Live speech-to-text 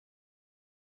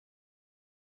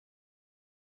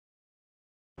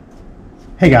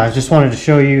Hey guys, just wanted to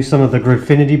show you some of the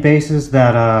Gridfinity bases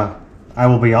that I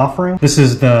will be offering. This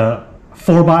is the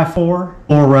 4x4, 4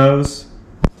 rows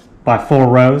by 4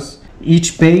 rows.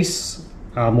 Each base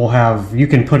will have, you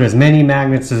can put as many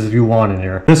magnets as you want in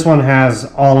here. This one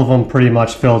has all of them pretty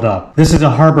much filled up. This is a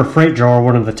Harbor Freight drawer,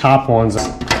 one of the top ones.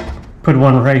 Put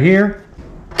one right here.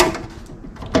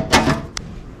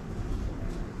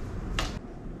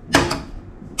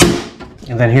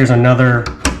 And then here's another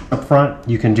up front.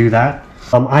 You can do that.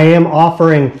 I am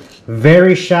offering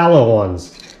very shallow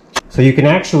ones. So you can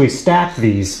actually stack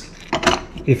these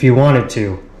if you wanted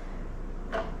to.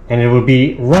 And it would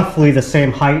be roughly the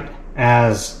same height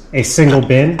as a single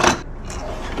bin.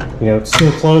 You know, it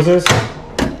still closes.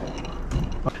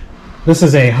 This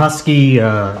is a Husky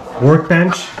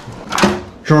workbench.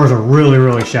 Drawers are really,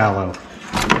 really shallow.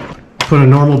 Put a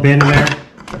normal bin in there,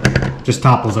 just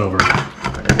topples over.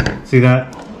 See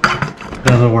that?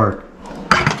 Doesn't work.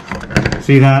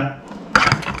 See that?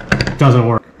 Doesn't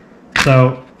work.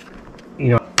 So, you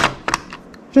know,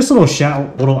 just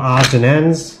little odds and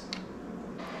ends.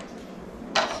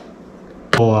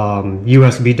 Little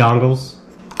USB dongles.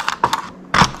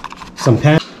 Some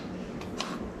pens.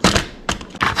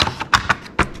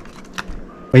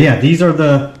 But yeah, these are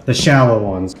the shallow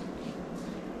ones.